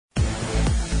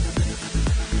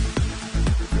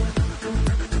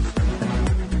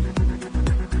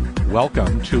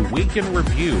Welcome to Week in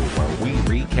Review, where we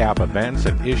recap events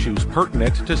and issues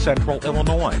pertinent to Central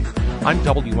Illinois. I'm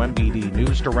WMBD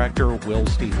News Director Will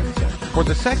Stevenson. For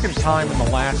the second time in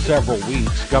the last several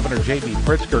weeks, Governor J.B.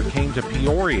 Pritzker came to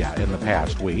Peoria in the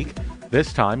past week.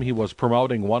 This time, he was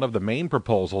promoting one of the main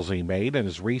proposals he made in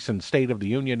his recent State of the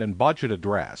Union and budget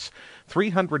address,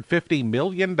 $350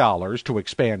 million to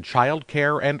expand child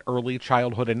care and early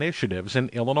childhood initiatives in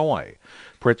Illinois.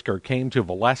 Pritzker came to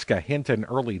Valeska Hinton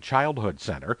Early Childhood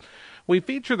Center. We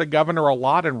feature the governor a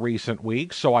lot in recent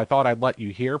weeks, so I thought I'd let you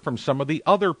hear from some of the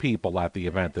other people at the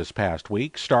event this past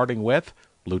week, starting with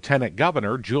Lieutenant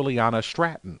Governor Juliana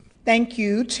Stratton. Thank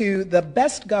you to the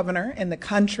best governor in the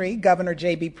country, Governor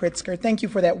J.B. Pritzker. Thank you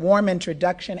for that warm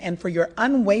introduction and for your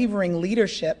unwavering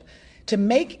leadership to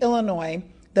make Illinois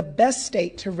the best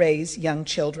state to raise young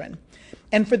children.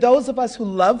 And for those of us who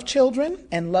love children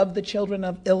and love the children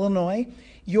of Illinois,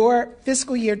 your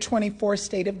fiscal year 24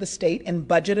 State of the State and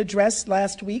budget address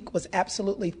last week was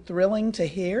absolutely thrilling to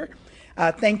hear.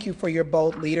 Thank you for your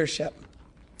bold leadership.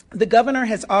 The governor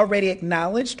has already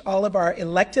acknowledged all of our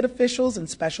elected officials and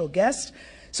special guests.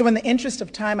 So in the interest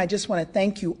of time, I just want to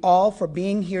thank you all for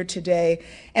being here today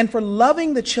and for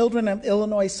loving the children of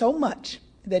Illinois so much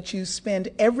that you spend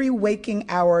every waking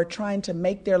hour trying to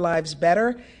make their lives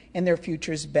better and their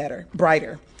futures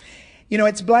brighter. You know,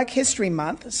 it's Black History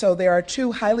Month, so there are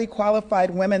two highly qualified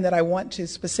women that I want to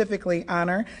specifically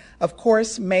honor. Of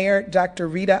course, Mayor Dr.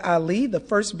 Rita Ali, the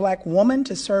first Black woman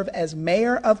to serve as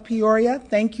mayor of Peoria.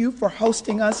 Thank you for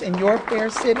hosting us in your fair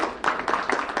city.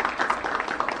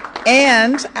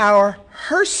 And our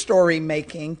her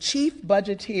story-making chief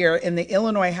budgeteer in the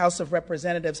Illinois House of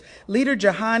Representatives, Leader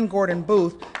Jahan Gordon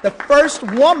Booth, the first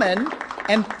woman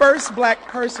and first Black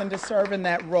person to serve in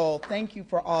that role. Thank you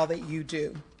for all that you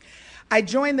do. I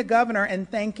join the governor in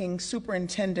thanking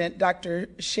Superintendent Dr.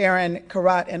 Sharon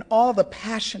Karat and all the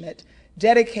passionate,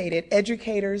 dedicated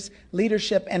educators,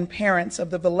 leadership, and parents of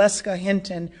the Valeska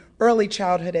Hinton Early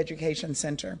Childhood Education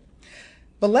Center.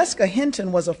 Valeska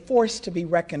Hinton was a force to be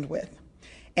reckoned with,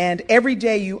 and every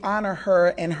day you honor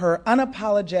her and her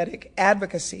unapologetic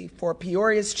advocacy for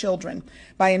Peoria's children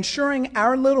by ensuring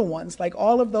our little ones, like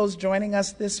all of those joining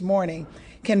us this morning,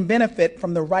 can benefit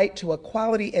from the right to a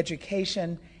quality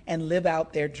education and live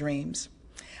out their dreams.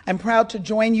 I'm proud to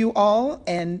join you all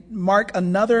and mark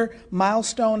another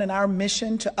milestone in our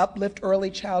mission to uplift early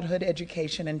childhood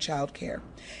education and child care.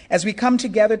 As we come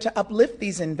together to uplift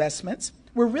these investments,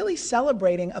 we're really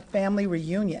celebrating a family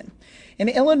reunion. In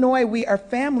Illinois, we are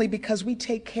family because we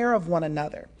take care of one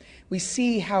another. We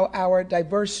see how our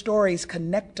diverse stories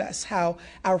connect us, how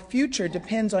our future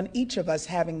depends on each of us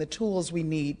having the tools we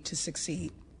need to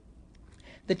succeed.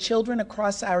 The children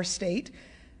across our state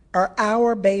are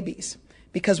our babies,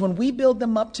 because when we build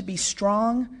them up to be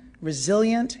strong,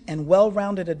 resilient, and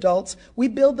well-rounded adults, we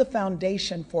build the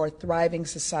foundation for a thriving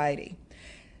society.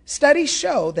 Studies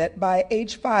show that by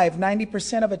age 5,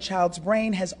 90% of a child's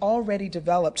brain has already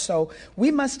developed, so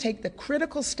we must take the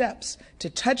critical steps to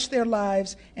touch their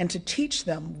lives and to teach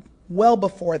them well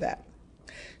before that.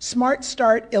 Smart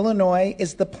Start Illinois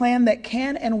is the plan that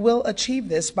can and will achieve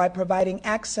this by providing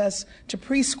access to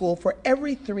preschool for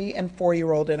every 3- and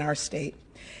 4-year-old in our state.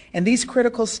 And these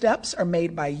critical steps are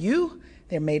made by you,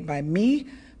 they're made by me,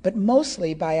 but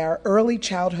mostly by our early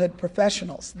childhood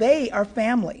professionals. They are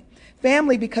family.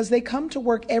 Family because they come to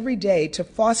work every day to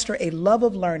foster a love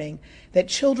of learning that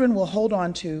children will hold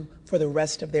on to for the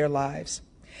rest of their lives.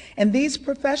 And these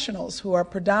professionals, who are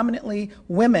predominantly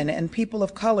women and people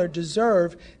of color,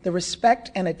 deserve the respect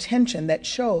and attention that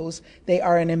shows they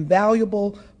are an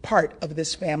invaluable part of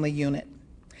this family unit.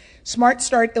 Smart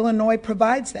Start Illinois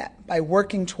provides that by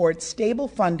working towards stable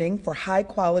funding for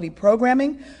high-quality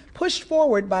programming, pushed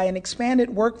forward by an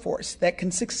expanded workforce that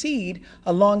can succeed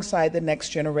alongside the next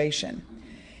generation.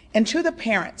 And to the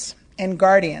parents and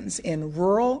guardians in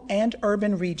rural and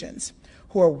urban regions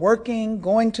who are working,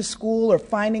 going to school, or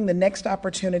finding the next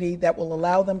opportunity that will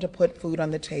allow them to put food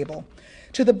on the table.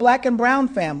 To the Black and brown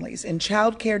families in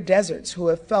child care deserts who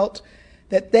have felt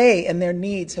that they and their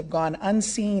needs have gone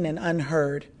unseen and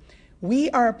unheard. We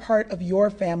are a part of your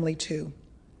family too.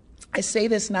 I say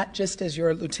this not just as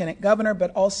your lieutenant governor,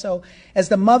 but also as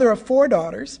the mother of 4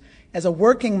 daughters, as a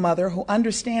working mother who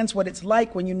understands what it's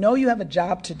like when you know you have a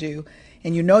job to do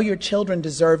and you know your children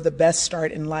deserve the best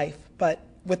start in life. But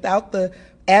without the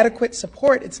adequate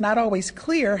support, it's not always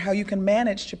clear how you can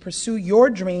manage to pursue your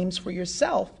dreams for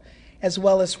yourself as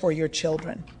well as for your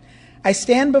children. I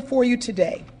stand before you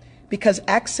today because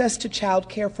access to child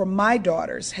care for my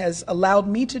daughters has allowed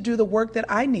me to do the work that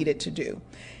I needed to do.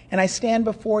 And I stand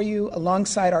before you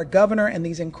alongside our governor and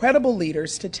these incredible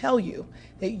leaders to tell you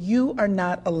that you are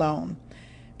not alone,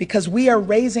 because we are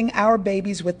raising our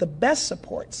babies with the best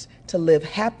supports to live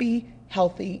happy,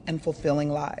 healthy, and fulfilling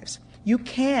lives. You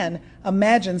can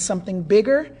imagine something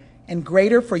bigger and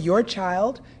greater for your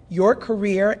child, your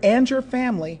career, and your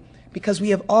family, because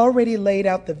we have already laid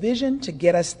out the vision to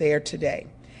get us there today.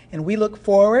 And we look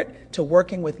forward to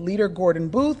working with Leader Gordon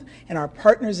Booth and our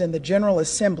partners in the General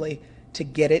Assembly to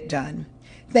get it done.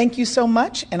 Thank you so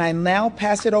much, and I now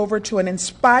pass it over to an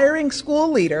inspiring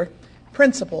school leader,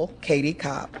 Principal Katie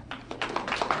Cobb.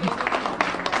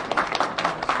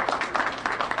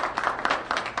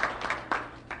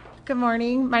 Good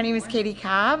morning. My name is Katie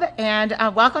Cobb, and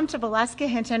welcome to Valeska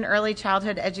Hinton Early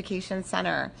Childhood Education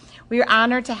Center. We are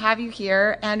honored to have you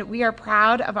here, and we are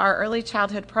proud of our early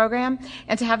childhood program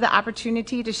and to have the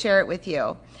opportunity to share it with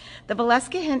you. The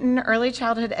Valeska Hinton Early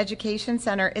Childhood Education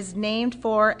Center is named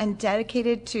for and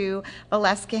dedicated to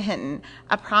Valeska Hinton,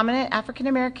 a prominent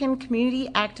African-American community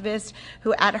activist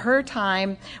who at her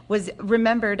time was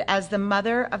remembered as the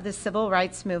mother of the civil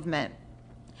rights movement.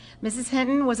 Mrs.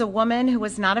 Hinton was a woman who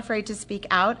was not afraid to speak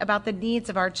out about the needs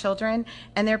of our children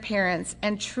and their parents,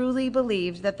 and truly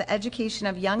believed that the education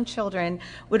of young children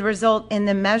would result in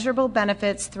immeasurable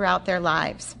benefits throughout their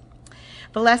lives.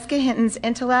 Valeska Hinton's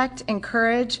intellect and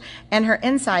courage and her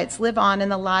insights live on in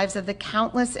the lives of the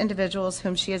countless individuals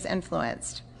whom she has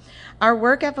influenced. Our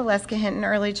work at Valeska Hinton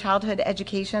Early Childhood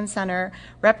Education Center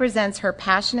represents her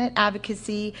passionate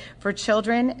advocacy for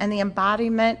children and the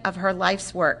embodiment of her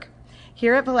life's work.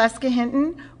 Here at Valeska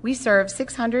Hinton, we serve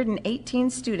 618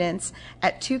 students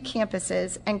at 2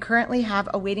 campuses and currently have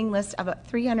a waiting list of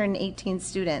 318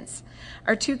 students.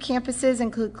 Our 2 campuses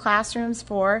include classrooms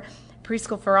for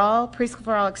Preschool for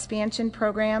All expansion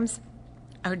programs,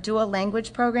 our dual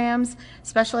language programs,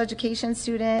 special education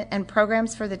student, and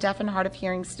programs for the deaf and hard of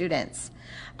hearing students.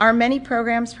 Our many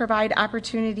programs provide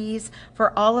opportunities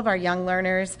for all of our young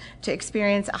learners to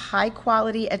experience a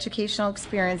high-quality educational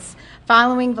experience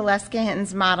following Valeska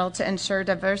Hinton's model to ensure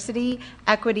diversity,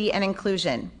 equity, and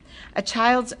inclusion. A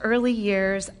child's early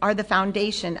years are the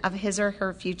foundation of his or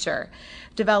her future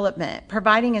development,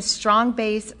 providing a strong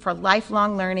base for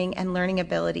lifelong learning and learning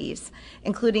abilities,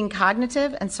 including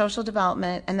cognitive and social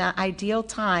development, and the ideal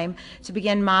time to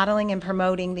begin modeling and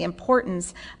promoting the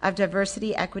importance of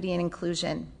diversity, equity, and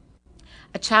inclusion.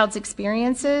 A child's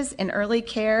experiences in early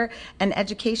care and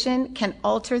education can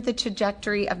alter the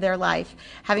trajectory of their life,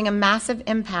 having a massive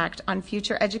impact on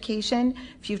future education,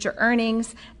 future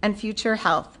earnings, and future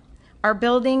health. Our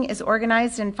building is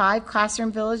organized in 5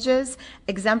 classroom villages,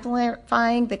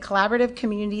 exemplifying the collaborative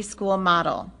community school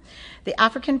model. The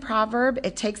African proverb,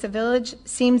 "It takes a village,"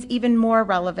 seems even more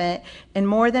relevant and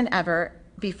more than ever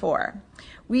before.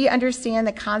 We understand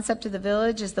the concept of the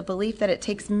village is the belief that it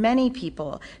takes many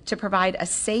people to provide a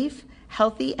safe,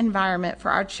 healthy environment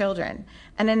for our children,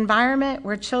 an environment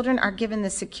where children are given the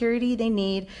security they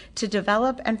need to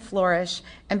develop and flourish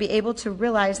and be able to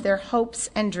realize their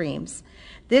hopes and dreams.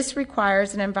 This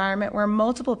requires an environment where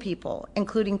multiple people,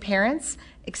 including parents,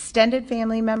 extended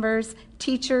family members,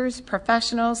 teachers,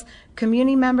 professionals,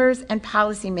 community members, and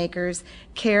policymakers,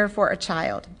 care for a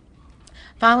child.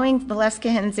 Following Valeska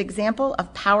Hinton's example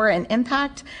of power and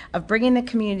impact of bringing the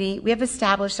community, we have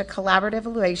established a collaborative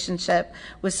relationship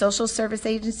with social service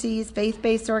agencies,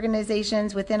 faith-based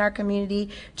organizations within our community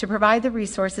to provide the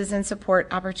resources and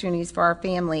support opportunities for our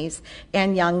families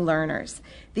and young learners.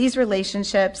 These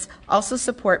relationships also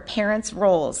support parents'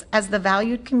 roles as the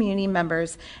valued community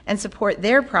members and support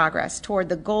their progress toward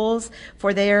the goals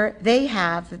they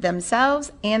have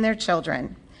themselves and their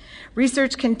children.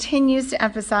 Research continues to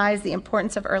emphasize the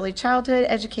importance of early childhood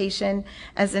education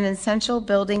as an essential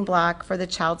building block for the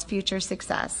child's future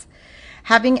success.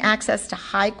 Having access to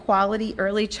high-quality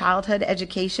early childhood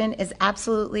education is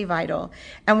absolutely vital,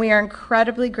 and we are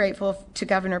incredibly grateful to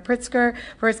Governor Pritzker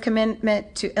for his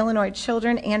commitment to Illinois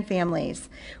children and families.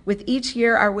 With each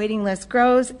year, our waiting list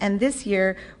grows, and this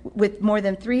year, with more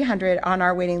than 300 on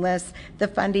our waiting list, the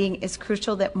funding is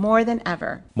crucial that more than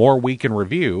ever. More Week in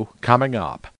Review coming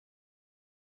up.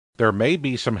 There may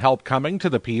be some help coming to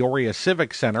the Peoria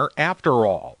Civic Center after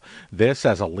all. This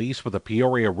as a lease with the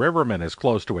Peoria Rivermen is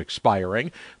close to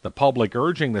expiring, the public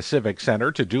urging the Civic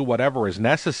Center to do whatever is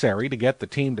necessary to get the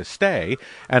team to stay,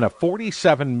 and a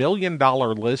 $47 million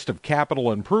list of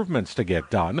capital improvements to get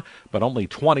done, but only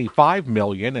 $25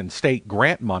 million in state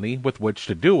grant money with which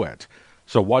to do it.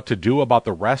 So what to do about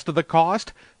the rest of the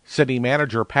cost? City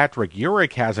Manager Patrick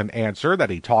Urich has an answer that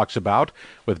he talks about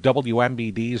with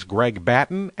WMBD's Greg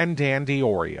Batten and Dan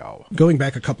Diorio. Going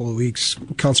back a couple of weeks,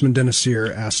 Councilman Dennis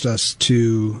Sear asked us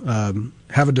to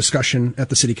have a discussion at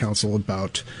the City Council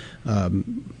about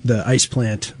the ice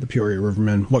plant, the Peoria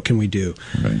Rivermen. What can we do?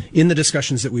 Right. In the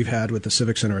discussions that we've had with the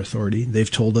Civic Center Authority, they've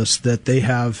told us that they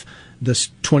have this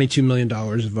 $22 million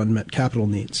of unmet capital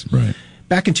needs. Right.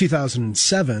 Back in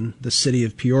 2007, the city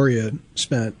of Peoria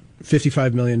spent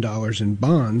 $55 million in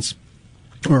bonds,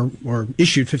 or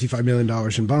issued $55 million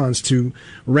in bonds to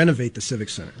renovate the Civic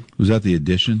Center. Was that the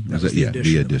addition? That was the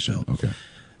addition. The addition. Okay.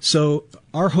 So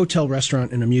our hotel,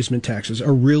 restaurant, and amusement taxes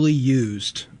are really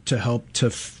used to help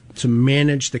to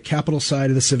manage the capital side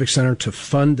of the Civic Center, to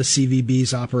fund the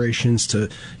CVB's operations, to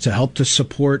help to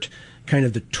support kind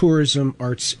of the tourism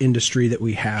arts industry that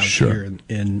we have here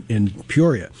in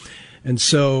Peoria. And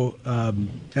so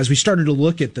as we started to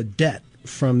look at the debt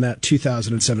from that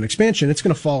 2007 expansion, it's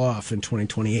going to fall off in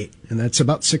 2028, and that's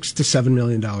about $6 to $7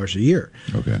 million a year.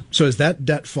 Okay. So as that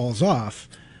debt falls off,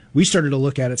 we started to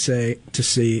look at it to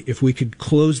see if we could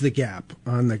close the gap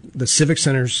on the Civic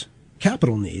Center's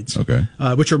capital needs,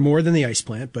 which are more than the ice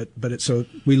plant. So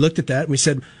we looked at that and we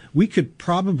said we could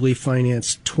probably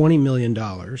finance $20 million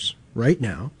right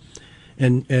now.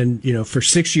 And for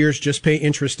 6 years, just pay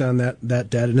interest on that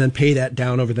debt, and then pay that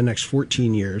down over the next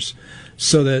 14 years,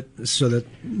 so that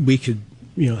we could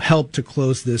help to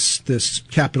close this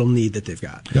capital need that they've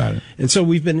got. Got it. And so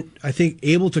we've been, I think,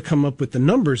 able to come up with the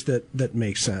numbers that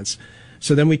make sense.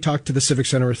 So then we talked to the Civic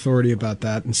Center Authority about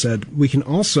that and said we can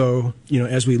also,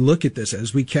 as we look at this,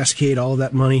 as we cascade all of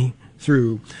that money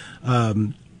through,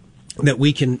 that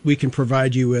we can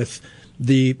provide you with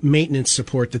the maintenance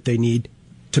support that they need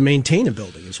to maintain a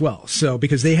building as well. So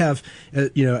because they have,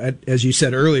 as you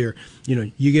said earlier,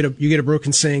 you get a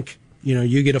broken sink,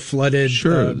 you get a flooded,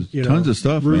 tons of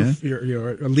stuff, roof,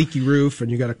 man. A leaky roof,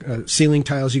 and you got a ceiling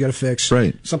tiles you got to fix.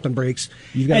 Right. Something breaks.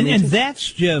 You've got and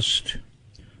that's just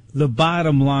the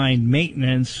bottom line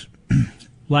maintenance.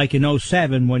 Like in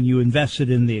 2007 when you invested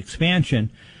in the expansion,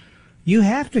 you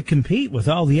have to compete with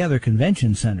all the other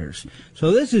convention centers.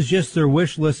 So this is just their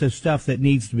wish list of stuff that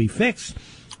needs to be fixed.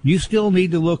 You still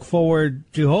need to look forward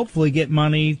to hopefully get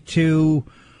money to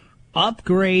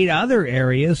upgrade other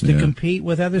areas to compete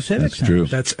with other civic centers. True.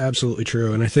 That's absolutely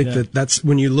true. And I think that's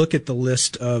when you look at the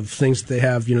list of things that they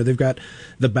have, they've got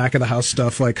the back of the house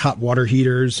stuff like hot water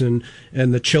heaters and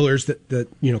the chillers that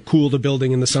cool the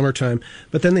building in the summertime.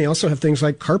 But then they also have things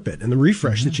like carpet and the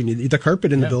refresh that you need. The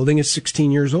carpet in the building is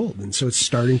 16 years old, and so it's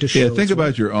starting to show. Yeah, think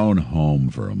about your own home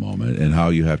for a moment and how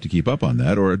you have to keep up on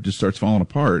that, or it just starts falling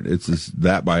apart. It's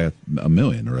that by a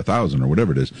million or 1,000 or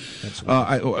whatever it is.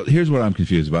 Here's what I'm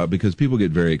confused about, because people get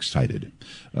very excited,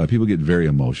 people get very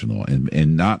emotional,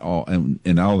 and not all.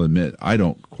 And I'll admit I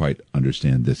don't quite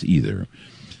understand this either.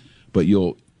 But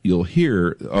you'll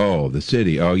hear, the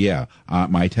city,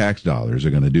 my tax dollars are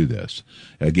going to do this.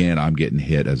 Again, I'm getting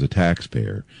hit as a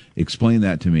taxpayer. Explain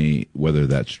that to me, whether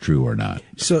that's true or not.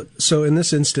 So in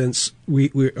this instance, we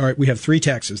have three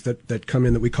taxes that come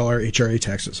in that we call our HRA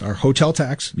taxes. Our hotel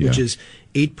tax, which is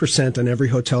 8% on every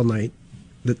hotel night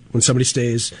that when somebody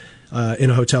stays in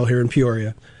a hotel here in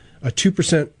Peoria. A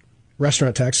 2%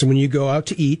 restaurant tax. So when you go out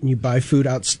to eat and you buy food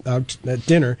out at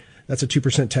dinner, that's a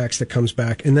 2% tax that comes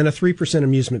back. And then a 3%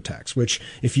 amusement tax, which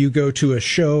if you go to a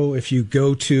show, if you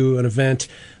go to an event,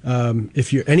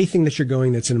 if you're anything that you're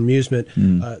going that's an amusement,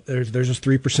 there's a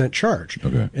 3% charge.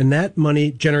 Okay. And that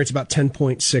money generates about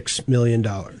 $10.6 million.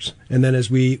 And then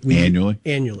as we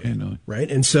Annually.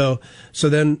 Right. And so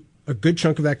then a good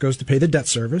chunk of that goes to pay the debt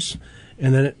service.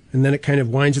 And then it kind of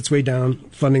winds its way down,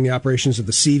 funding the operations of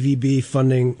the CVB,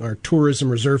 funding our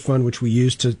tourism reserve fund, which we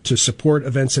use to support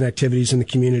events and activities in the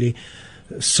community,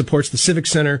 supports the Civic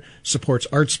Center, supports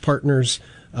arts partners,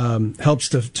 helps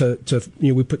to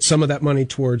we put some of that money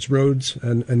towards roads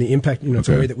and the impact. It's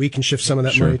a way that we can shift some of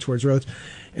that money towards roads,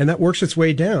 and that works its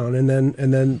way down. And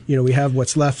then we have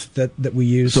what's left that we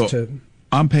use to.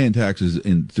 I'm paying taxes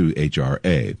through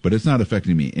HRA, but it's not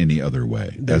affecting me any other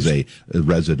way as a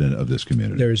resident of this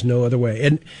community. There is no other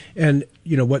way. And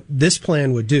what this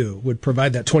plan would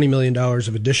provide that $20 million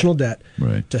of additional debt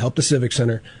to help the Civic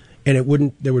Center,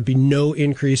 and there would be no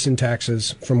increase in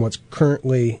taxes from what's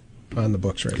currently on the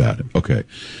books right now. Got it. Okay.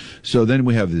 So then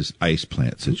we have this ice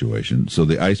plant situation. So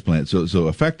the ice plant, so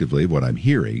effectively what I'm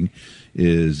hearing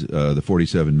is the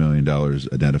 $47 million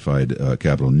identified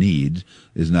capital needs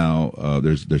is now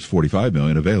there's $45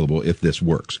 million available if this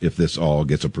works, if this all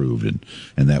gets approved,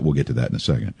 and that we'll get to that in a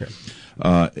second.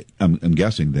 Okay. I'm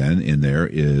guessing then in there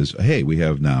is, hey, we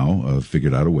have now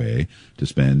figured out a way to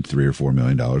spend $3 or $4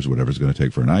 million, whatever it's going to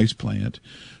take for an ice plant,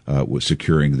 with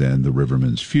securing then the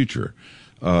Riverman's future.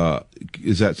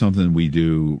 Is that something we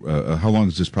do? How long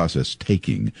is this process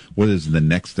taking? What is the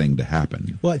next thing to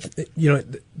happen? Well,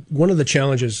 one of the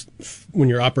challenges when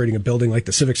you're operating a building like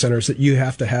the Civic Center is that you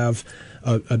have to have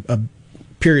a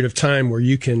period of time where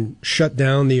you can shut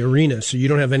down the arena so you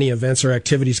don't have any events or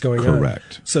activities going on.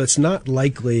 Correct. So it's not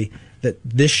likely that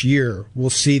this year we'll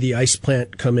see the ice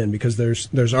plant come in because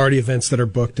there's already events that are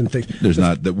booked and things.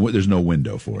 There's no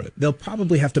window for it. They'll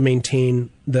probably have to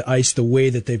maintain the ice the way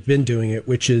that they've been doing it,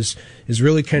 which is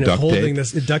really kind of holding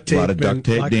this duct tape. A lot of duct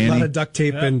tape, Danny. A lot of duct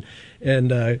tape and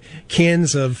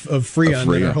cans of Freon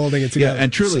that are holding it together. Yeah,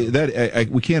 and truly,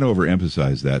 we can't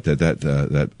overemphasize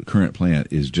that current plant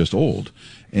is just old,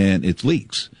 and it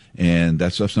leaks. And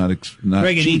that stuff's not Greg,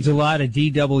 cheap. It needs a lot of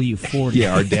DW40.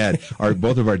 Yeah,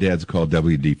 both of our dads call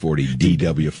WD-40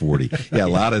 DW40. Yeah, a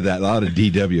lot of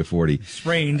DW40.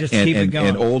 Spraying, just keep it going.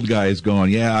 And old guys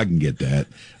going, yeah, I can get that.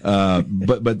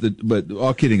 But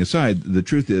all kidding aside, the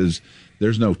truth is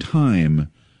there's no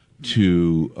time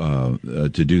to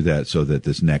do that so that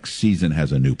this next season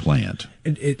has a new plant.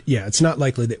 It's not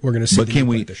likely that we're going to see the new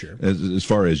plant this year. As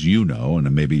far as you know, and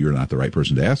maybe you're not the right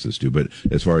person to ask this to, but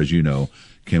as far as you know,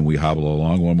 can we hobble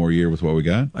along one more year with what we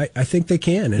got? I think they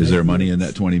can. Is there money in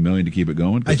that $20 million to keep it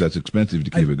going? Because that's expensive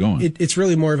to keep it going. It's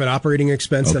really more of an operating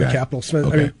expense than a capital expense.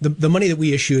 Okay. I mean, the money that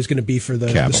we issue is going to be for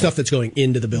the stuff that's going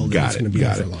into the building. It's going to be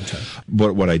there for a long time.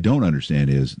 But what I don't understand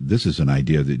is this is an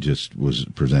idea that just was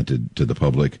presented to the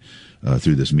public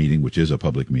through this meeting, which is a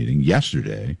public meeting,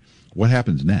 yesterday. What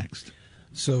happens next?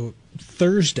 So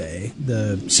Thursday,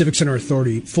 the Civic Center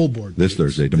Authority full board.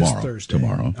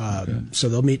 Tomorrow. Okay. So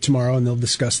they'll meet tomorrow and they'll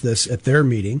discuss this at their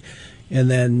meeting. And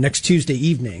then next Tuesday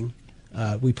evening,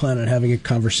 we plan on having a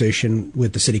conversation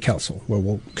with the City Council where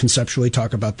we'll conceptually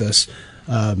talk about this,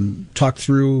 talk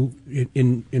through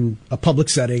in a public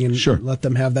setting and let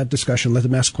them have that discussion, let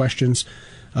them ask questions,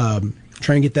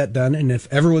 try and get that done. And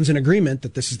if everyone's in agreement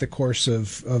that this is the course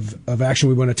of action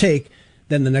we want to take,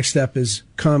 then the next step is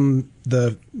come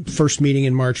the first meeting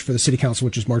in March for the City Council,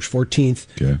 which is March 14th.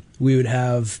 Okay. We would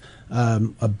have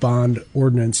a bond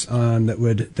ordinance on that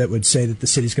would say that the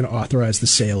city's going to authorize the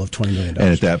sale of $20 million. And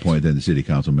at that point, then the City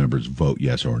Council members vote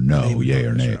yes or no, yay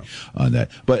or nay on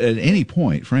that. But at any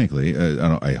point, frankly,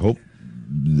 I hope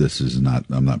this is not.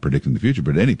 I'm not predicting the future,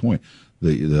 but at any point,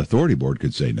 the authority board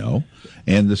could say no,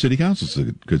 and the City Council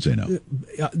could say no.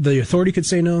 The authority could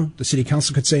say no. The City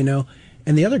Council could say no.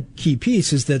 And the other key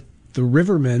piece is that the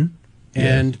Rivermen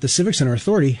and the Civic Center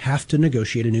Authority have to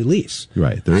negotiate a new lease.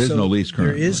 Right. There is no lease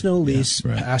currently. There is no lease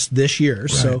past this year.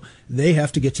 Right. So they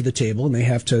have to get to the table and they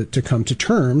have to come to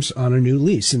terms on a new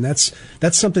lease. And that's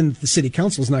something that the City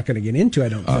Council is not going to get into, I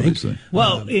don't think.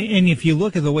 Well, and if you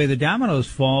look at the way the dominoes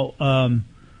fall,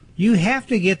 you have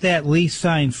to get that lease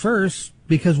signed first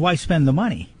because why spend the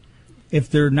money if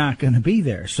they're not going to be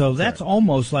there? So that's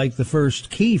almost like the first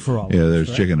key for all of this. Yeah,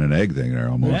 there's chicken and egg thing there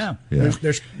almost. Yeah.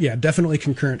 There's definitely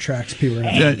concurrent tracks. People are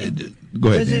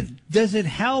Go ahead. Does it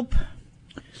help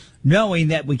knowing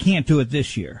that we can't do it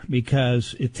this year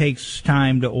because it takes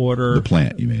time to order the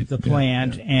plant, you mean? The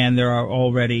plant, and there are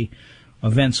already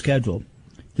events scheduled.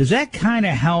 Does that kind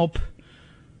of help?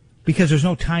 Because there's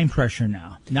no time pressure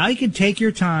now. Now you can take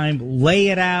your time, lay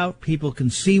it out. People can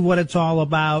see what it's all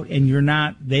about, and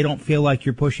they don't feel like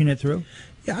you're pushing it through.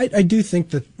 Yeah, I do think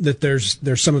that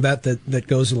there's some of that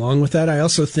goes along with that. I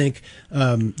also think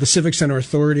the Civic Center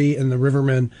Authority and the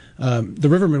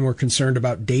Rivermen were concerned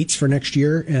about dates for next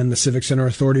year, and the Civic Center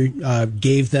Authority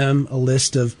gave them a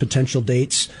list of potential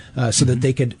dates so that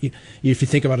they could. If you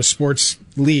think about a sports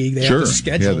league, they have to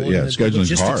schedule.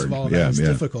 Scheduling's hard. Of all that is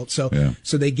difficult. So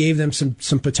they gave them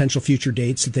some potential future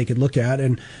dates that they could look at,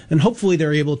 and hopefully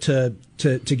they're able to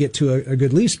get to a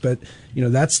good lease. But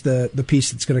that's the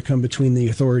piece that's going to come between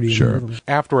the authority and the Rivermen.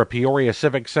 After a Peoria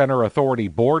Civic Center Authority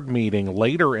board meeting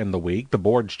later in the week, the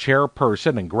board's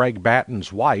chairperson and Greg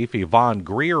Batten's wife, Yvonne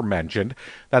Greer, mentioned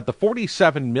that the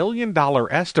 $47 million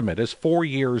estimate is 4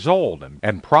 years old,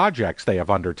 and projects they have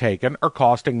undertaken are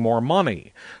costing more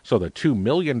money. So the $2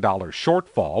 million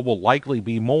shortfall will likely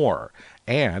be more.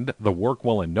 And the work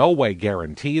will in no way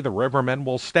guarantee the Rivermen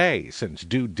will stay, since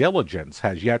due diligence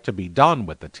has yet to be done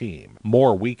with the team.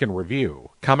 More Week in Review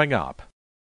coming up.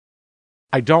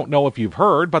 I don't know if you've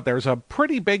heard, but there's a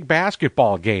pretty big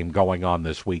basketball game going on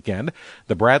this weekend.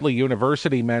 The Bradley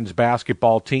University men's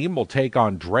basketball team will take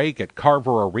on Drake at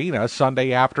Carver Arena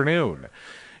Sunday afternoon.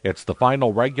 It's the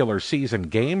final regular season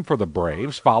game for the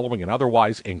Braves following an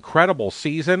otherwise incredible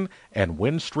season and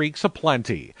win streaks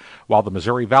aplenty. While the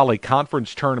Missouri Valley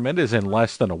Conference Tournament is in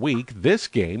less than a week, this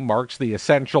game marks the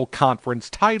essential conference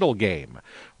title game.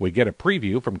 We get a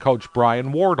preview from Coach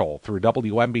Brian Wardle through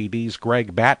WMBD's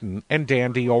Greg Batten and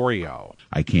Dan Diorio.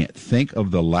 I can't think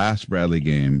of the last Bradley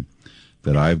game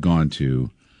that I've gone to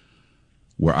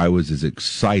where I was as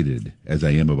excited as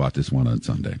I am about this one on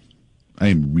Sunday. I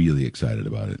am really excited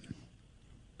about it.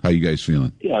 How you guys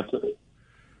feeling? Yeah,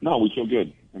 no, we feel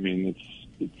good. I mean,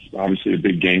 it's obviously a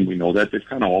big game. We know that. They've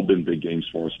kind of all been big games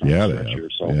for us this year.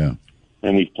 So, yeah.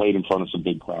 And we've played in front of some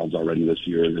big crowds already this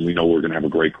year, and we know we're going to have a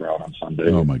great crowd on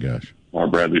Sunday. Oh, my gosh. Our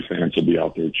Bradley fans will be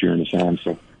out there cheering us on.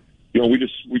 So,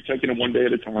 we've taken it one day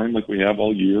at a time like we have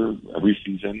all year, every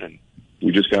season, and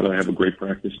we just got to have a great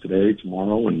practice today,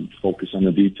 tomorrow, and focus on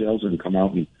the details and come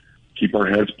out and keep our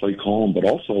heads, play calm, but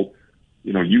also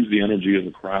use the energy of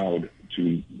the crowd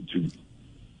to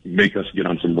make us get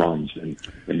on some runs and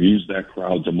use that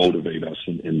crowd to motivate us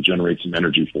and generate some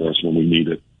energy for us when we need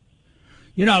it.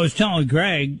 I was telling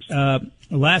Greg,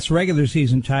 last regular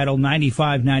season title,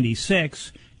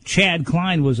 95-96, Chad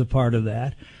Klein was a part of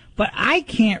that. But I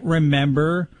can't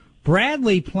remember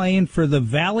Bradley playing for the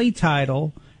Valley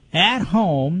title at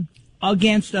home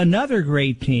against another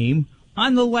great team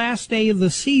on the last day of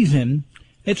the season.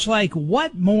 It's like,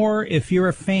 what more, if you're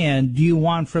a fan, do you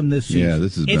want from this season? Yeah,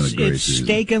 this has been a great It's season.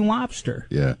 steak and lobster.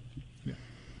 Yeah.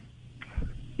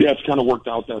 Yeah, it's kind of worked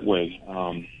out that way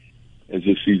as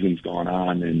this season's gone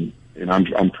on, and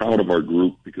I'm proud of our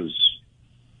group because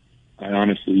I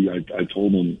honestly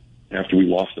told them after we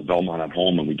lost to Belmont at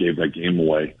home and we gave that game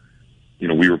away,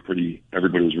 everybody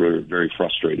was very, very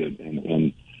frustrated,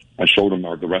 and I showed them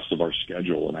the rest of our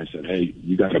schedule, and I said, hey,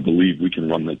 you got to believe we can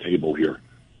run the table here.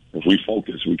 If we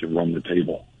focus, we can run the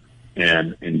table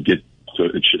and get to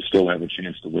it should still have a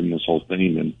chance to win this whole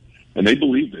thing. And they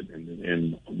believed it.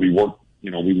 And we worked,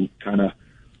 we kind of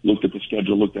looked at the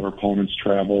schedule, looked at our opponents'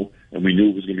 travel, and we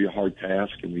knew it was going to be a hard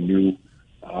task. And we knew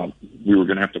we were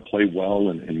going to have to play well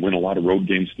and win a lot of road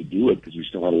games to do it because we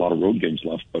still had a lot of road games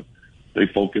left. But they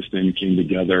focused and came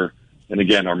together. And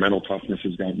again, our mental toughness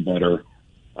has gotten better.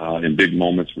 In big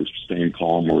moments, we're staying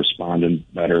calm, we're responding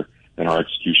better. And our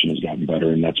execution has gotten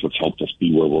better, and that's what's helped us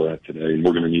be where we're at today. And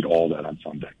we're going to need all that on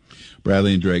Sunday.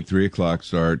 Bradley and Drake, 3 o'clock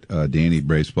start. Danny,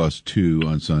 Braves Plus 2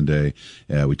 on Sunday.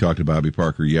 We talked to Bobby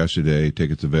Parker yesterday.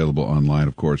 Tickets available online,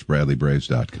 of course,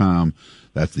 BradleyBraves.com.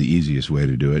 That's the easiest way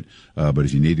to do it. But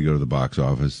if you need to go to the box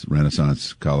office,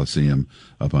 Renaissance Coliseum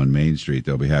up on Main Street,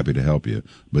 they'll be happy to help you.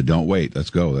 But don't wait. Let's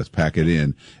go. Let's pack it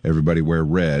in. Everybody wear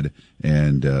red,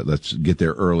 and let's get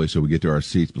there early so we get to our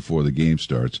seats before the game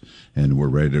starts, and we're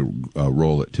ready to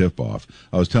roll at tip-off.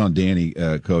 I was telling Danny,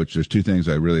 Coach, there's 2 things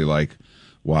I really like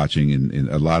watching, and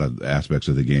a lot of aspects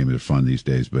of the game are fun these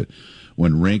days, but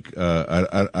when Rink,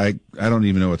 I don't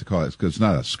even know what to call it because it's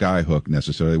not a sky hook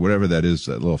necessarily, whatever that is,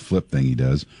 that little flip thing he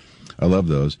does. I love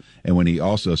those. And when he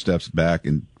also steps back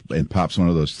and pops one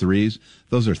of those threes,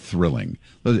 those are thrilling.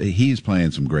 He's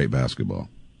playing some great basketball.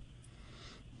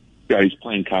 Yeah, he's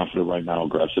playing confident right now,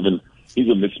 aggressive, and he's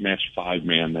a mismatched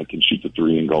 5-man that can shoot the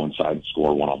 3 and go inside and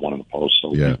score one-on-one in the post.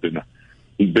 So yeah.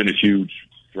 he's been a huge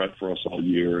threat for us all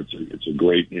year. It's a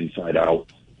great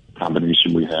inside-out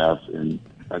combination we have, and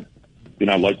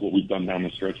I like what we've done down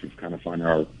the stretch. We've kind of found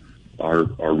our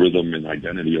rhythm and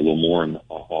identity a little more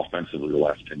offensively the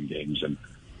last 10 games. And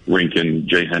Rink and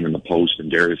Jahan in the post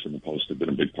and Darius in the post have been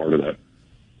a big part of that.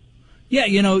 Yeah,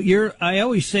 I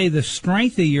always say the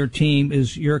strength of your team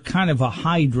is you're kind of a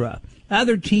hydra.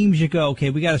 Other teams you go, okay,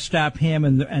 we got to stop him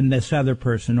and this other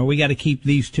person, or we got to keep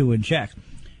these 2 in check.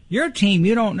 Your team,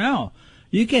 you don't know.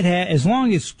 You could have, as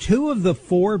long as 2 of the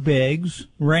 4 bigs,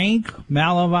 Rink,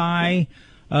 Malavai,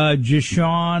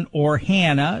 Jashawn or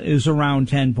Hannah is around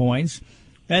 10 points.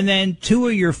 And then 2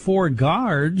 of your 4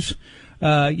 guards,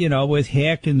 with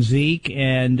Hick and Zeke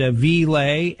and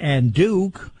Vile and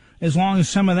Duke, as long as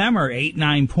some of them are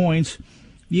 8-9 points,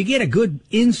 you get a good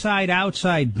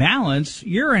inside-outside balance.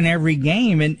 You're in every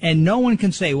game, and no one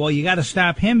can say, well, you got to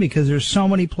stop him because there's so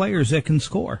many players that can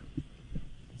score.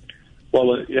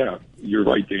 Well, yeah, you're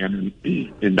right, Dan.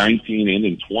 In 19 and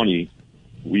in 20,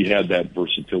 we had that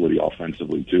versatility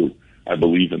offensively, too. I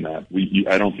believe in that.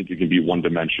 I don't think you can be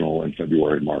one-dimensional in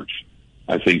February and March.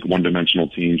 I think one-dimensional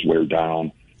teams wear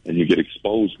down, and you get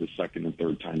exposed the second and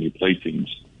third time you play teams.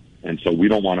 And so we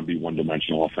don't want to be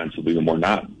one-dimensional offensively, and we're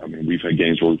not. I mean, we've had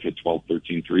games where we've hit 12,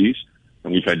 13 threes,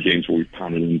 And we've had games where we've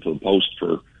pounded into the post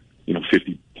for,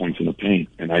 50 points in the paint.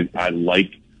 And I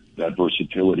like that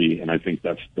versatility, and I think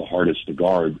that's the hardest to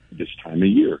guard this time of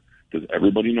year because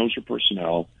everybody knows your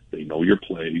personnel. They know your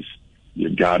plays.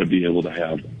 You've got to be able to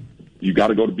be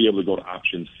able to go to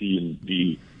option C and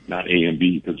D, not A and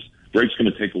B, because Drake's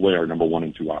going to take away our number 1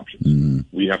 and 2 options.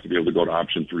 Mm-hmm. We have to be able to go to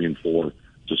option 3 and 4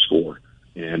 to score.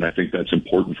 And I think that's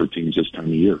important for teams this time of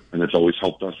year. And it's always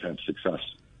helped us have success.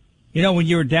 When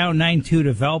you were down 9-2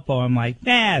 to Valpo, I'm like,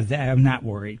 I'm not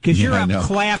worried. Because you're up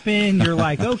clapping. You're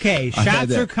like, okay,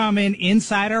 shots are coming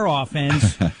inside our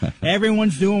offense.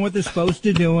 Everyone's doing what they're supposed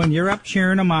to do, and you're up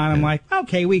cheering them on. I'm like,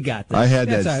 okay, we got this. I had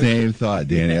that same thought,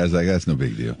 Danny. I was like, that's no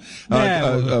big deal.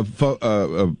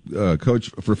 Coach,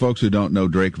 for folks who don't know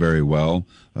Drake very well,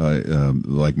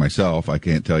 like myself, I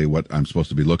can't tell you what I'm supposed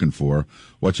to be looking for.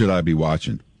 What should I be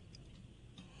watching?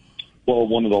 Well,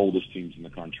 one of the oldest teams in the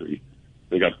country.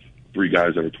 They got 3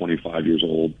 guys that are 25 years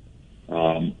old.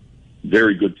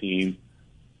 Very good team.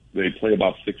 They play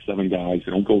about 6-7 guys.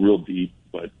 They don't go real deep,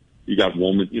 but you got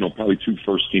Roman, probably 2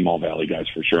 first-team All-Valley guys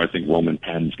for sure. I think Roman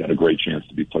Penn's got a great chance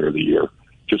to be Player of the Year.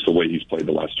 Just the way he's played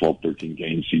the last 12, 13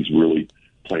 games, he's really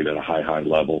played at a high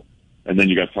level. And then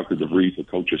you got Tucker DeVries, the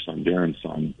coach's son, Darren's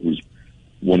son, who's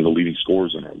one of the leading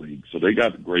scorers in our league. So they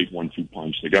got a great 1-2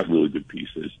 punch. They got really good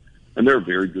pieces. And they're a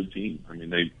very good team. I mean,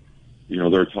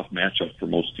 they're a tough matchup for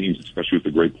most teams, especially with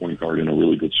a great point guard and a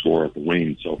really good scorer at the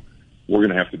wing. So we're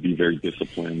going to have to be very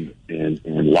disciplined and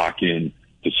lock in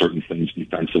to certain things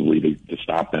defensively to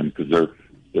stop them because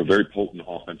they're a very potent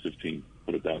offensive team,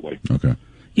 put it that way. Okay.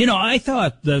 I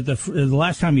thought the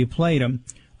last time you played him,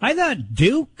 I thought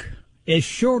Duke, as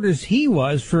short as he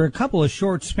was for a couple of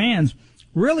short spans,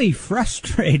 really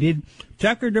frustrated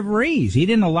Tucker DeVries. He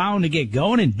didn't allow him to get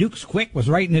going, and Duke's quick was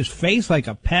right in his face like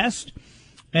a pest.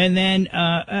 And then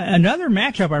another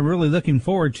matchup I'm really looking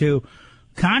forward to,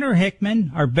 Connor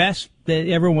Hickman, our best, that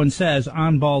everyone says,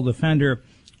 on-ball defender,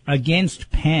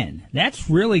 against Penn. That's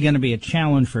really going to be a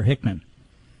challenge for Hickman.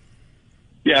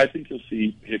 Yeah, I think you'll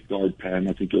see Hick guard Penn.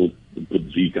 I think you'll put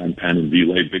Zeke on Penn and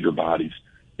Vile, bigger bodies.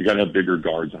 You got to have bigger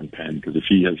guards on Penn because if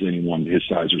he has anyone his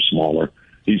size or smaller,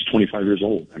 he's 25 years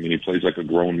old. I mean, he plays like a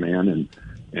grown man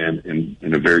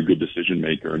and a very good decision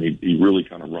maker, and he really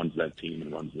kind of runs that team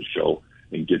and runs the show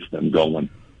and gets them going.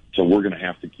 So we're going to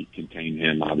have to contain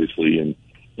him, obviously, and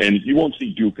you won't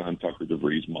see Duke on Tucker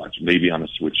DeVries much. Maybe on a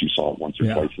switch you saw it once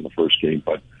or twice in the first game,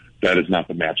 but that is not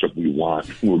the matchup we want.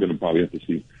 We're going to probably have to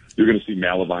see. You're going to see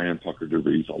Malavai and Tucker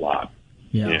DeVries a lot.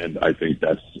 Yeah. And I think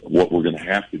that's what we're going to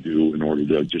have to do in order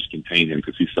to just contain him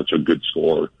because he's such a good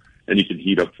scorer and he can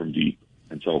heat up from deep.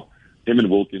 And so him and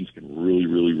Wilkins can really,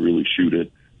 really, really shoot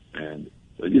it. And,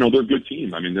 they're a good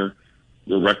team. I mean, their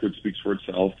record speaks for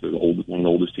itself. They're one of the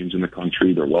oldest teams in the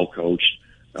country. They're well coached.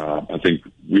 I think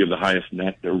we have the highest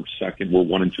net. They're second. We're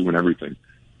 1 and 2 in everything.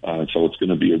 So it's going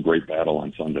to be a great battle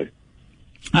on Sunday.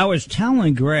 I was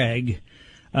telling Greg,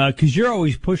 because you're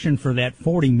always pushing for that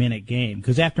 40-minute game.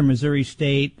 Because after Missouri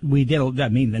State,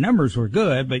 the numbers were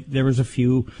good, but there was a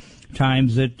few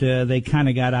times that they kind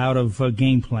of got out of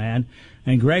game plan.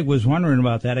 And Greg was wondering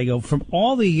about that. I go, from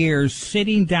all the years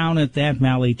sitting down at that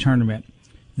Valley tournament,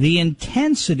 the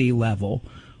intensity level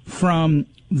from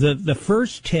the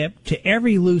first tip to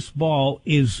every loose ball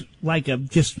is like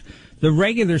just the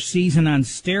regular season on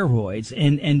steroids.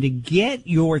 And to get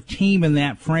your team in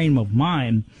that frame of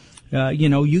mind,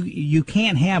 you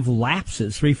can't have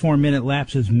lapses, 3-4 minute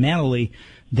lapses mentally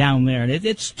down there. And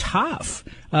it's tough.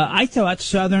 I thought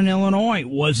Southern Illinois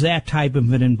was that type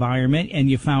of an environment, and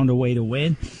you found a way to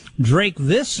win. Drake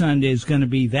this Sunday is going to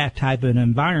be that type of an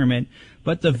environment.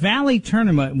 But the Valley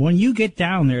tournament, when you get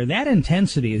down there, that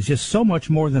intensity is just so much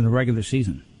more than the regular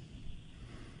season.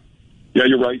 Yeah,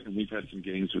 you're right. And we've had some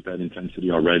games with that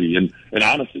intensity already. And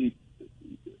honestly,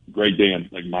 Greg, Dan,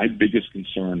 like my biggest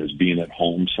concern is being at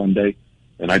home Sunday.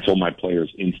 And I told my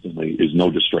players instantly is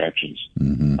no distractions.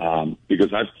 Mm-hmm.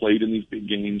 Because I've played in these big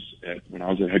games when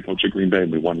I was a head coach at Green Bay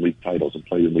and we won league titles and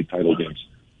played in league title games.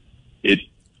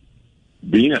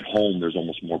 Being at home, there's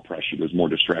almost more pressure. There's more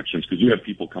distractions because you have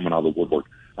people coming out of the woodwork.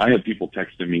 I have people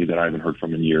texting me that I haven't heard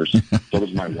from in years. So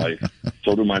does my wife.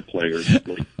 So do my players.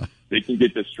 They can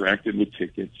get distracted with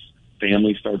tickets.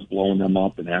 Family starts blowing them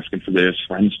up and asking for this.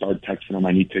 Friends start texting them,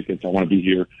 I need tickets. I want to be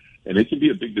here. And it can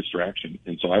be a big distraction.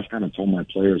 And so I've kind of told my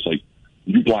players,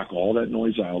 you block all that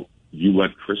noise out. You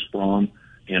let Chris Braun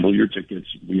handle your tickets.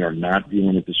 We are not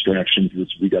dealing with distractions.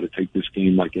 We got to take this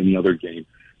game like any other game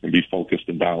and be focused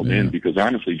and dialed in. Because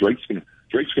honestly, Drake's going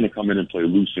to come in and play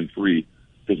loose and free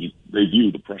because they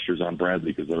view the pressures on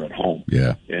Bradley because they're at home.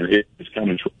 Yeah, and it's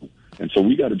kind of true. And so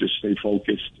we got to just stay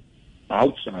focused,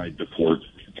 outside the court,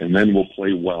 and then we'll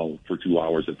play well for 2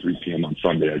 hours at 3 p.m. on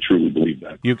Sunday. I truly believe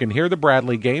that. You can hear the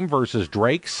Bradley game versus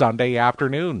Drake Sunday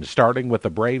afternoon, starting with the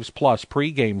Braves Plus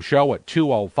pregame show at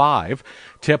 2:05.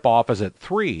 Tip-off is at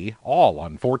 3, all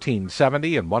on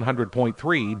 1470 and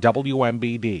 100.3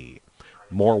 WMBD.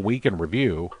 More Week in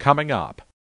Review coming up.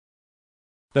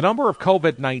 The number of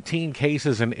COVID-19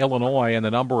 cases in Illinois and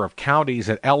the number of counties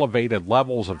at elevated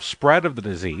levels of spread of the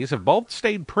disease have both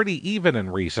stayed pretty even in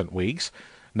recent weeks.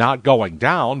 Not going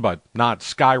down, but not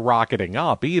skyrocketing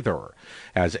up either.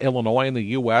 As Illinois and the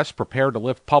U.S. prepare to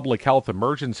lift public health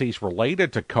emergencies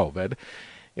related to COVID,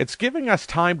 it's giving us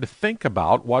time to think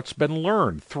about what's been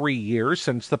learned 3 years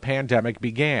since the pandemic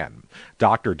began.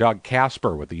 Dr. Doug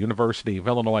Casper with the University of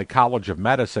Illinois College of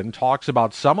Medicine talks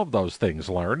about some of those things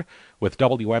learned with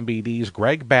WMBD's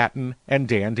Greg Batten and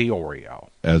Dan Diorio.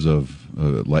 As of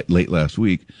late last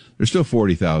week, there's still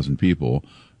 40,000 people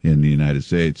in the United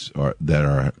States that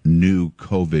are new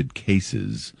COVID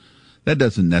cases. That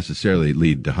doesn't necessarily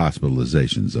lead to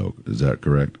hospitalizations, though. Is that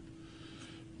correct?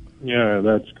 Yeah,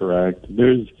 that's correct.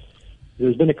 There's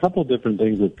been a couple different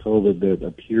things with COVID that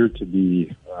appear to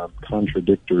be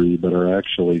contradictory, but are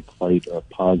actually quite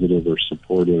positive or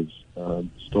supportive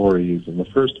stories. And the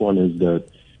first one is that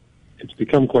it's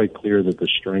become quite clear that the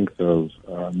strength of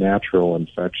natural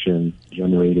infection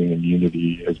generating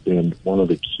immunity has been one of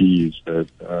the keys that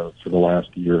for the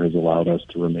last year has allowed us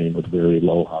to remain with very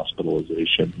low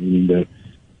hospitalization, meaning that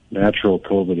natural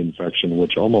COVID infection,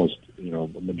 which almost,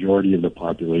 the majority of the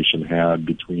population had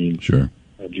between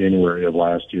January of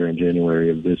last year and January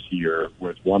of this year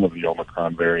with one of the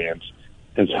Omicron variants,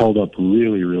 has held up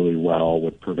really, really well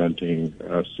with preventing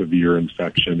severe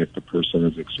infection if the person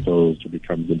is exposed or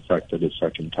becomes infected a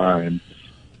second time.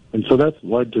 And so that's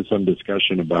led to some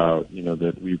discussion about,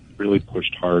 that we've really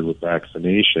pushed hard with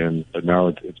vaccination, but now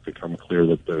it's become clear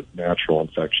that the natural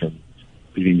infection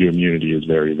leading to immunity is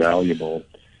very valuable.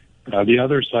 The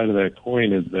other side of that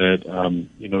coin is that,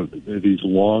 these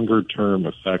longer-term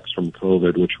effects from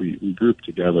COVID, which we group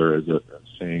together as a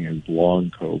saying as long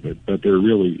COVID, but they're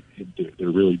really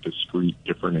discrete,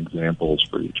 different examples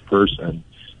for each person,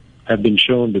 have been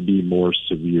shown to be more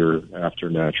severe after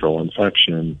natural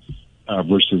infection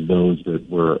versus those that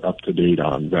were up to date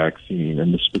on vaccine.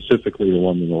 And specifically the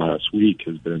one in the last week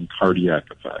has been cardiac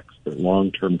effects, the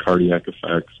long-term cardiac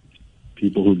effects,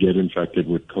 people who get infected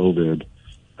with COVID,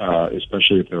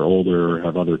 especially if they're older or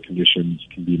have other conditions,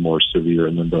 can be more severe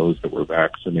than those that were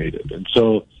vaccinated. And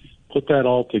so put that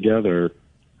all together,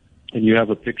 and you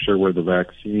have a picture where the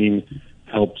vaccine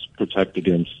helps protect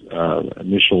against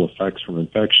initial effects from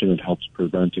infection. It helps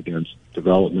prevent against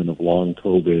development of long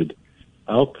COVID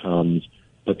outcomes.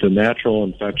 But the natural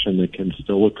infection that can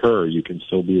still occur, you can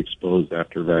still be exposed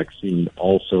after vaccine,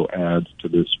 also adds to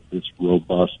this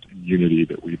robust immunity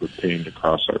that we've obtained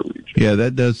across our region. Yeah,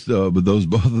 that does. But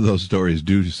both of those stories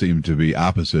do seem to be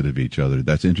opposite of each other.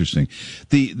 That's interesting.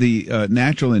 The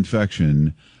natural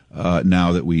infection,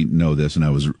 now that we know this, and I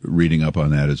was reading up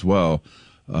on that as well,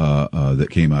 that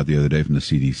came out the other day from the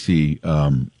CDC,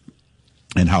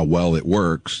 and how well it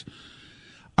works.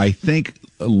 I think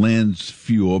lends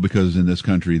fuel, because in this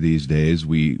country these days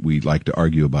we like to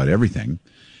argue about everything,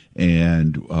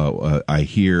 and I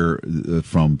hear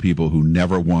from people who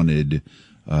never wanted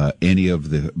any of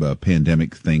the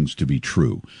pandemic things to be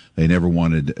true. They never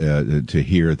wanted to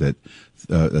hear that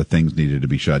things needed to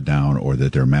be shut down or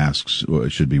that their masks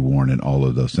should be worn, and all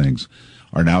of those things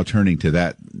are now turning to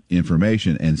that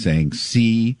information and saying,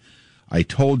 "See, I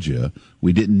told you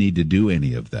we didn't need to do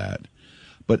any of that."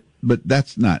 But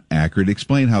that's not accurate.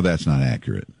 Explain how that's not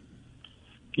accurate.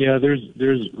 Yeah, there's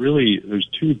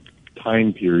two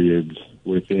time periods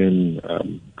within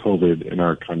COVID in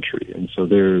our country. And so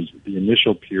there's the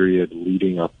initial period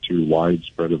leading up to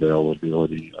widespread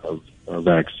availability of a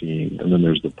vaccine, and then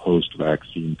there's the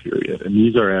post-vaccine period. And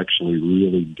these are actually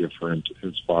really different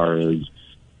as far as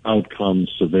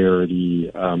outcomes,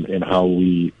 severity, and how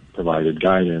we provided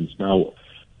guidance. Now,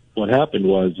 what happened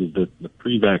was that the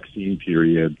pre-vaccine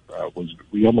period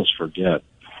we almost forget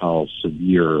how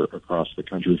severe across the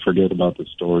country. We forget about the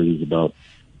stories about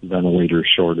ventilator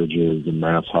shortages and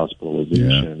mass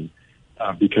hospitalization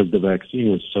because the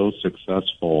vaccine was so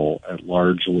successful at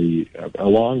largely,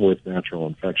 along with natural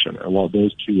infection,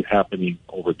 those two happening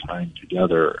over time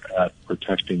together at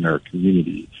protecting our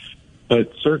community.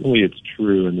 But certainly it's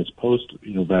true, and this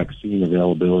post-vaccine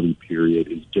availability period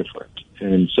is different.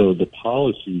 And so the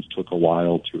policies took a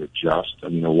while to adjust. I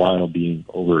mean, a while being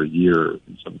over a year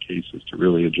in some cases to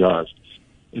really adjust.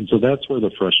 And so that's where the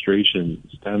frustration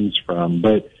stems from.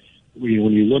 But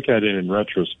when you look at it in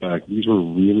retrospect, these were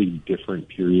really different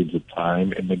periods of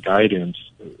time, and the guidance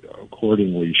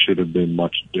accordingly should have been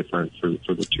much different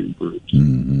for the two groups.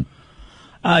 Mm-hmm.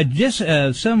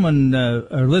 Someone,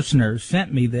 a listener,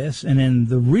 sent me this, and then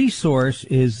the resource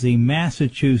is the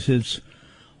Massachusetts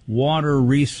Water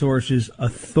Resources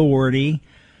Authority,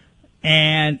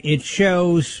 and it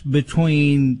shows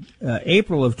between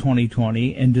April of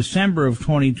 2020 and December of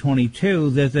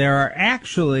 2022 that there are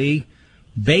actually,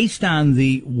 based on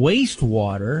the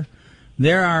wastewater,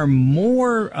 there are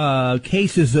more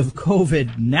cases of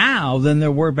COVID now than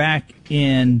there were back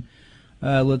in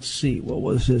let's see, what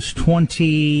was this,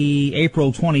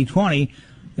 April 2020,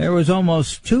 there was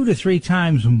almost 2 to 3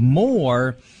 times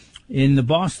more in the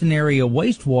Boston area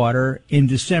wastewater in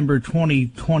December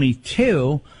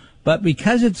 2022. But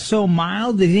because it's so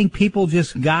mild, do you think people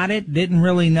just got it, didn't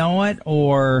really know it,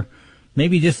 or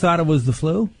maybe just thought it was the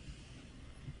flu?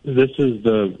 This is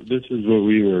what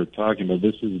we were talking about.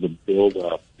 This is the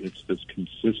buildup. It's this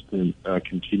consistent,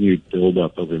 continued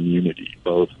buildup of immunity,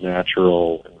 both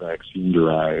natural and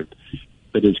vaccine-derived,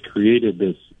 that has created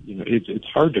this. It's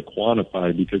hard to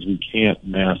quantify because we can't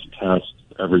mass test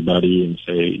everybody and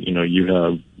say, you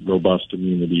have robust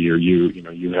immunity or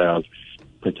you have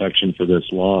protection for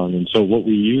this long. And so what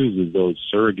we use is those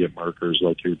surrogate markers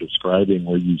like you're describing,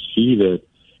 where you see that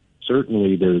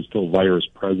certainly there's still virus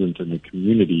present in the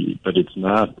community, but it's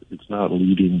not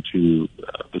leading to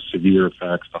the severe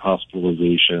effects, the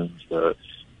hospitalizations, the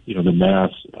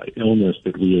mass illness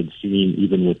that we had seen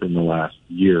even within the last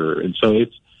year. And so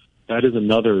that is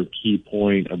another key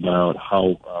point about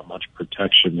how much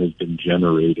protection has been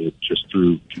generated just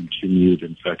through continued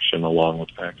infection along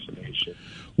with vaccination.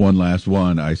 One last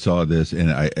one. I saw this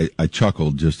and I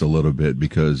chuckled just a little bit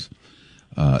because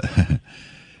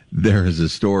there is a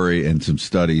story and some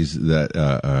studies that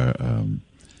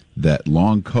that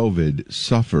long COVID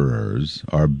sufferers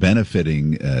are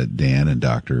benefiting, Dan and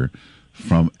Doctor,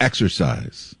 from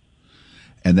exercise.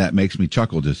 And that makes me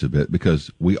chuckle just a bit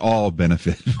because we all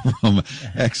benefit from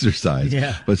exercise.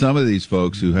 Yeah. But some of these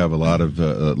folks who have a lot of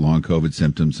long COVID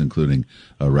symptoms, including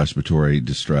respiratory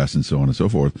distress and so on and so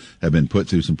forth, have been put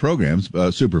through some programs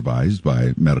supervised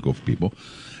by medical people,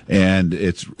 and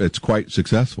it's quite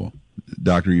successful.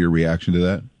 Doctor, your reaction to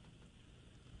that?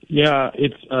 Yeah,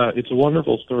 it's a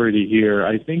wonderful story to hear.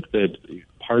 I think that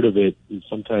part of it is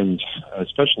sometimes,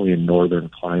 especially in northern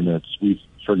climates, we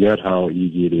forget how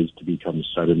easy it is to become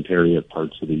sedentary at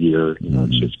parts of the year.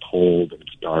 It's just cold and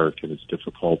it's dark and it's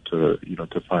difficult to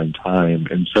find time.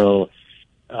 And so,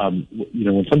 when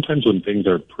things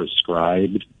are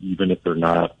prescribed, even if they're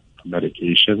not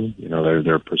medication,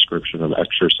 they're a prescription of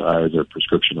exercise or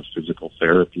prescription of physical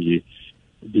therapy,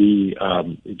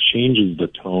 it changes the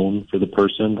tone for the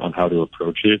person on how to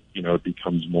approach it. It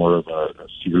becomes more of a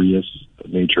serious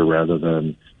nature rather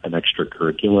than an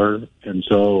extracurricular. And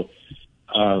so,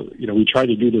 we try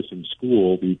to do this in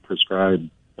school. We prescribe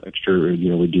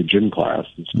we do gym class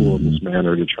in school in this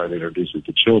manner to try to introduce it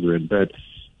to children. But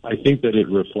I think that it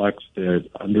reflects that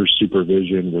under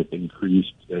supervision with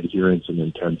increased adherence and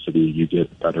intensity, you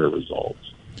get better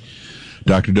results.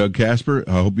 Dr. Doug Kasper,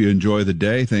 I hope you enjoy the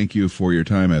day. Thank you for your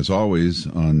time, as always,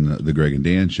 on the Greg and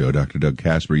Dan Show. Dr. Doug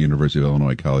Kasper, University of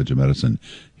Illinois College of Medicine,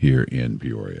 here in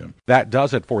Peoria. That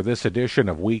does it for this edition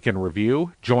of Week in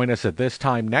Review. Join us at this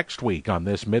time next week on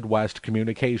this Midwest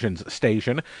Communications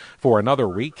station for another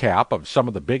recap of some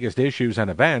of the biggest issues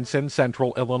and events in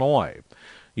Central Illinois.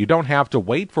 You don't have to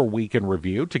wait for Week in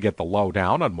Review to get the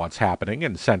lowdown on what's happening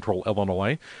in Central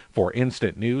Illinois. For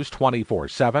instant news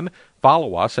 24/7,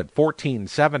 follow us at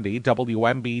 1470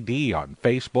 WMBD on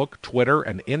Facebook, Twitter,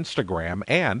 and Instagram,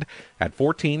 and at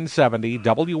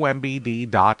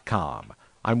 1470WMBD.com.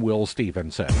 I'm Will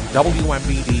Stevenson,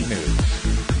 WMBD News.